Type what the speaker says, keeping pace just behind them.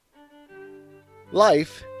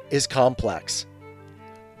Life is complex.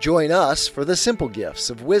 Join us for the simple gifts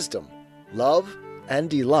of wisdom, love, and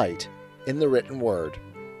delight in the written word.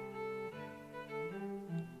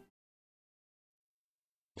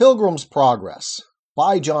 Pilgrim's Progress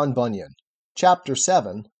by John Bunyan, Chapter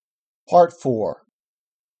 7, Part 4.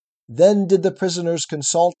 Then did the prisoners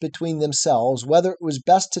consult between themselves whether it was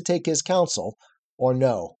best to take his counsel or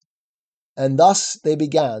no. And thus they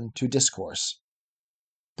began to discourse.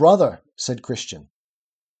 "Brother," said Christian,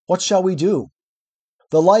 "what shall we do?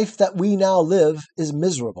 The life that we now live is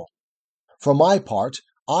miserable. For my part,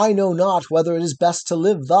 I know not whether it is best to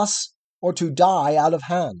live thus or to die out of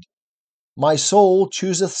hand. My soul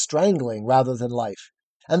chooseth strangling rather than life,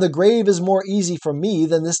 and the grave is more easy for me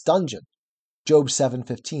than this dungeon." Job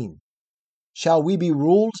 7:15. Shall we be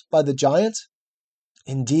ruled by the giant?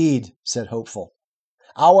 "Indeed," said Hopeful,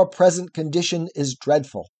 "our present condition is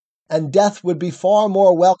dreadful, and death would be far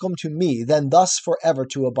more welcome to me than thus for ever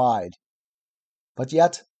to abide. But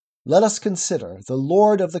yet, let us consider, the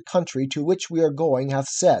Lord of the country to which we are going hath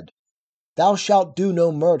said, Thou shalt do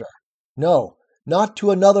no murder, no, not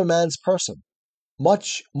to another man's person.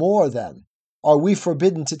 Much more, then, are we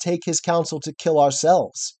forbidden to take his counsel to kill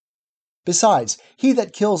ourselves. Besides, he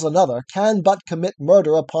that kills another can but commit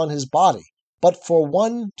murder upon his body, but for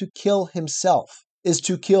one to kill himself is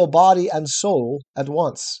to kill body and soul at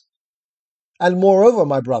once. And moreover,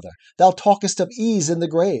 my brother, thou talkest of ease in the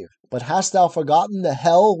grave, but hast thou forgotten the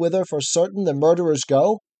hell whither for certain the murderers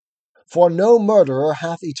go? For no murderer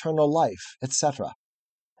hath eternal life, etc.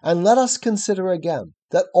 And let us consider again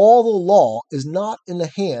that all the law is not in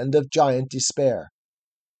the hand of giant Despair.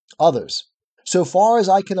 Others, so far as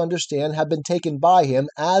I can understand, have been taken by him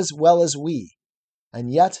as well as we,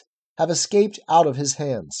 and yet have escaped out of his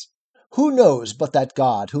hands. Who knows but that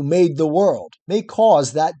God, who made the world, may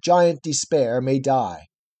cause that giant Despair may die,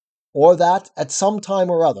 or that, at some time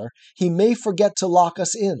or other, he may forget to lock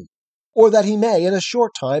us in, or that he may, in a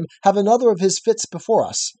short time, have another of his fits before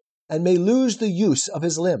us, and may lose the use of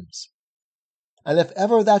his limbs. And if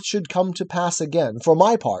ever that should come to pass again, for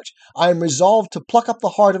my part, I am resolved to pluck up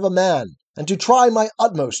the heart of a man, and to try my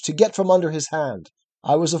utmost to get from under his hand.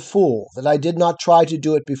 I was a fool that I did not try to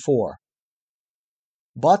do it before.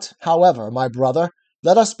 But, however, my brother,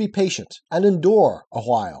 let us be patient, and endure a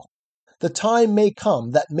while. The time may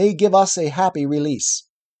come that may give us a happy release.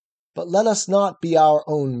 But let us not be our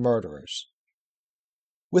own murderers."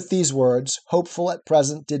 With these words, Hopeful at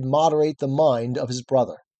present did moderate the mind of his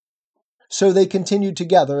brother. So they continued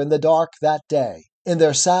together in the dark that day, in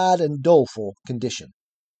their sad and doleful condition.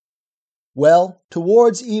 Well,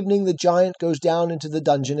 towards evening the giant goes down into the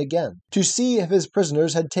dungeon again, to see if his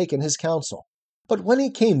prisoners had taken his counsel. But when he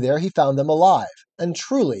came there he found them alive, and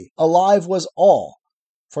truly alive was all.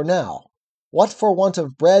 For now, what for want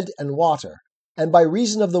of bread and water, and by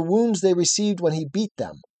reason of the wounds they received when he beat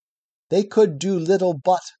them, they could do little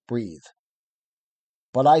but breathe.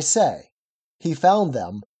 But I say, he found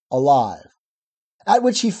them alive. At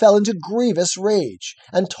which he fell into grievous rage,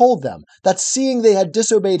 and told them that seeing they had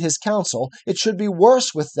disobeyed his counsel, it should be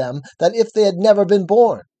worse with them than if they had never been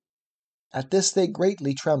born. At this they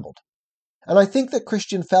greatly trembled, and I think that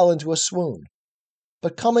Christian fell into a swoon.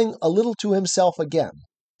 But coming a little to himself again,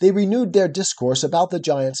 they renewed their discourse about the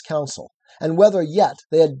giant's counsel, and whether yet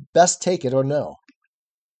they had best take it or no.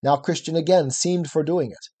 Now Christian again seemed for doing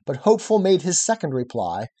it, but Hopeful made his second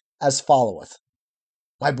reply as followeth.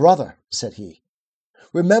 "My brother," said he,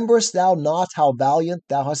 "rememberest thou not how valiant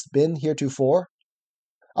thou hast been heretofore?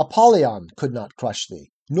 Apollyon could not crush thee,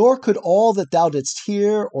 nor could all that thou didst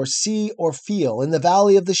hear or see or feel in the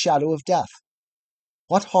valley of the shadow of death.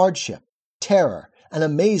 What hardship, terror, and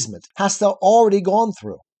amazement hast thou already gone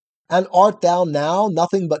through, and art thou now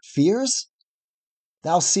nothing but fears?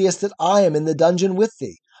 Thou seest that I am in the dungeon with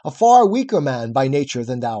thee, a far weaker man by nature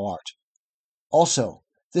than thou art. Also,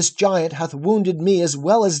 this giant hath wounded me as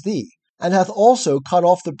well as thee, and hath also cut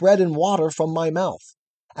off the bread and water from my mouth,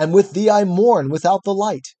 and with thee I mourn without the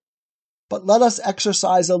light. But let us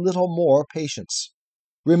exercise a little more patience.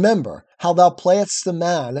 Remember how thou playedst the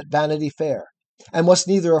man at Vanity Fair, and wast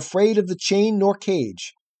neither afraid of the chain nor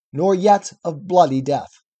cage, nor yet of bloody death.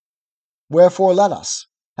 Wherefore let us,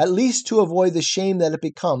 at least to avoid the shame that it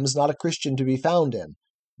becomes not a Christian to be found in,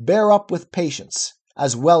 bear up with patience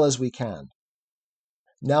as well as we can."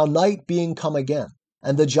 Now night being come again,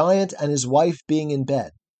 and the giant and his wife being in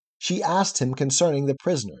bed, she asked him concerning the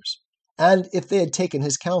prisoners, and if they had taken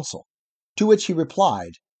his counsel. To which he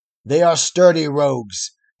replied, "They are sturdy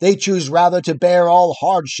rogues. They choose rather to bear all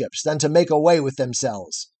hardships than to make away with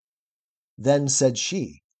themselves." Then said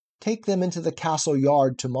she, take them into the castle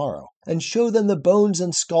yard tomorrow, and show them the bones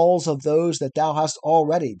and skulls of those that thou hast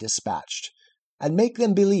already dispatched, and make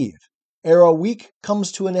them believe, ere a week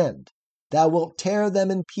comes to an end, thou wilt tear them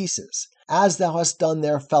in pieces, as thou hast done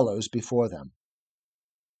their fellows before them.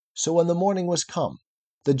 So when the morning was come,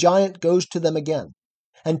 the giant goes to them again,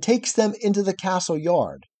 and takes them into the castle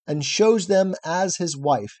yard, and shows them as his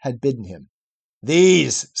wife had bidden him.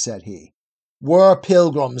 These, said he, were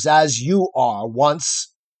pilgrims as you are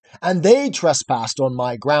once, and they trespassed on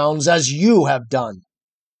my grounds as you have done.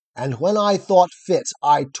 And when I thought fit,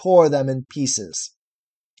 I tore them in pieces.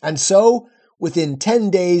 And so, within 10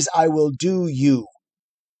 days I will do you.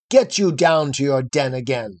 Get you down to your den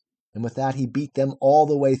again. And with that he beat them all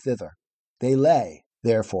the way thither. They lay,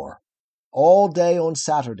 therefore, all day on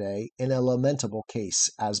Saturday in a lamentable case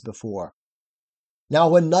as before. Now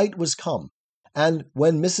when night was come, and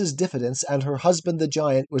when Mrs. Diffidence and her husband the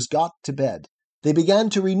giant was got to bed, they began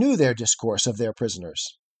to renew their discourse of their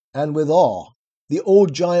prisoners. And withal, the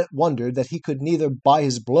old giant wondered that he could neither by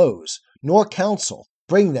his blows nor counsel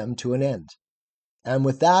bring them to an end. And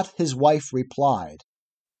with that his wife replied,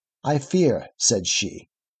 I fear, said she,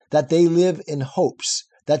 that they live in hopes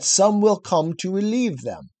that some will come to relieve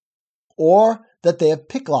them, or that they have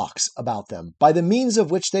picklocks about them, by the means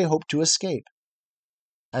of which they hope to escape.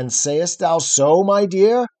 And sayest thou so, my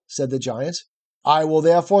dear? Said the giant. I will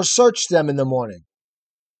therefore search them in the morning.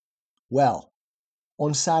 Well,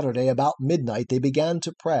 on Saturday about midnight they began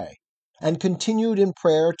to pray, and continued in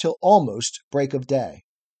prayer till almost break of day.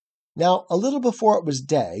 Now a little before it was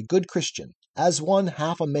day, good Christian, as one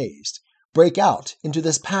half amazed, brake out into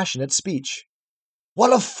this passionate speech.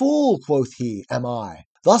 What a fool, quoth he, am I,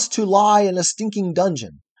 thus to lie in a stinking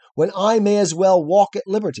dungeon, when I may as well walk at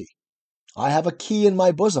liberty. I have a key in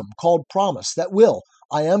my bosom, called Promise, that will,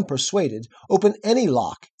 I am persuaded, open any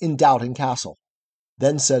lock in Doubting Castle.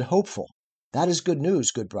 Then said Hopeful, That is good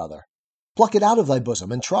news, good brother. Pluck it out of thy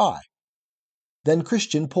bosom, and try. Then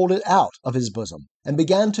Christian pulled it out of his bosom, and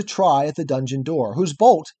began to try at the dungeon door, whose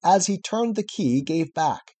bolt, as he turned the key, gave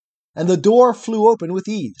back, and the door flew open with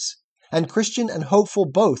ease, and Christian and Hopeful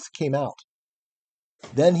both came out.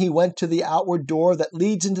 Then he went to the outward door that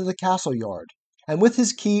leads into the castle yard, and with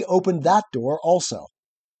his key opened that door also.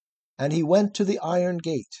 And he went to the iron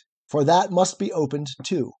gate, for that must be opened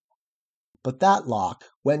too. But that lock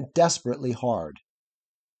went desperately hard.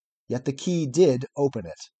 Yet the key did open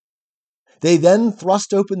it. They then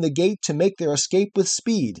thrust open the gate to make their escape with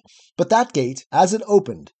speed, but that gate, as it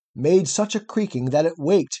opened, made such a creaking that it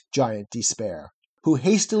waked Giant Despair, who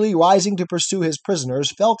hastily rising to pursue his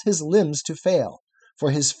prisoners felt his limbs to fail, for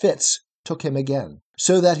his fits took him again,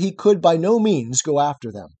 so that he could by no means go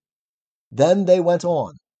after them. Then they went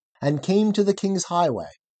on, and came to the king's highway,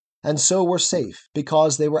 and so were safe,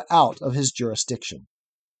 because they were out of his jurisdiction.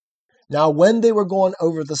 Now when they were gone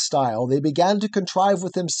over the stile, they began to contrive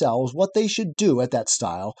with themselves what they should do at that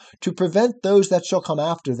stile, to prevent those that shall come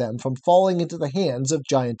after them from falling into the hands of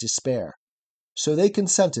Giant Despair. So they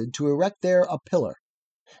consented to erect there a pillar,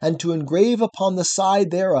 and to engrave upon the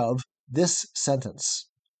side thereof this sentence: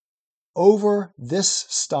 Over this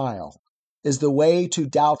stile is the way to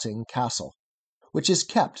Doubting Castle, which is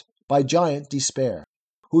kept by Giant Despair,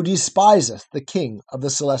 who despiseth the king of the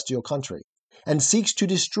celestial country, and seeks to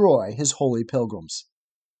destroy his holy pilgrims.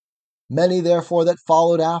 Many therefore that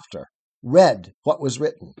followed after read what was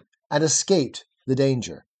written, and escaped the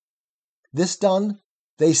danger. This done,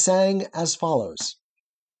 they sang as follows: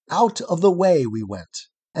 Out of the way we went,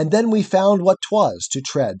 and then we found what 'twas to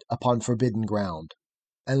tread upon forbidden ground.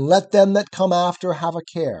 And let them that come after have a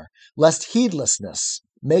care, lest heedlessness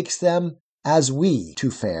makes them as we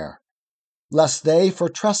to fare, lest they for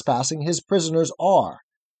trespassing his prisoners are,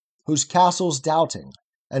 whose castle's Doubting,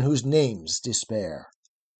 and whose name's Despair.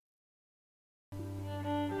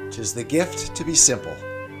 'Tis the gift to be simple,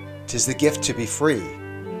 'tis the gift to be free,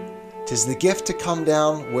 'tis the gift to come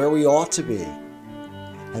down where we ought to be,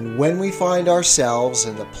 and when we find ourselves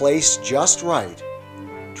in the place just right,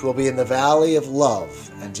 'twill be in the valley of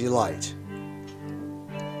love and delight.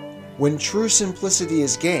 When true simplicity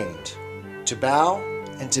is gained, to bow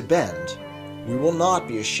and to bend, we will not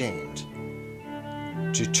be ashamed.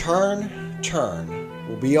 To turn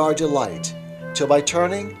will be our delight, till by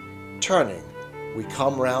turning, we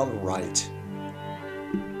come round right.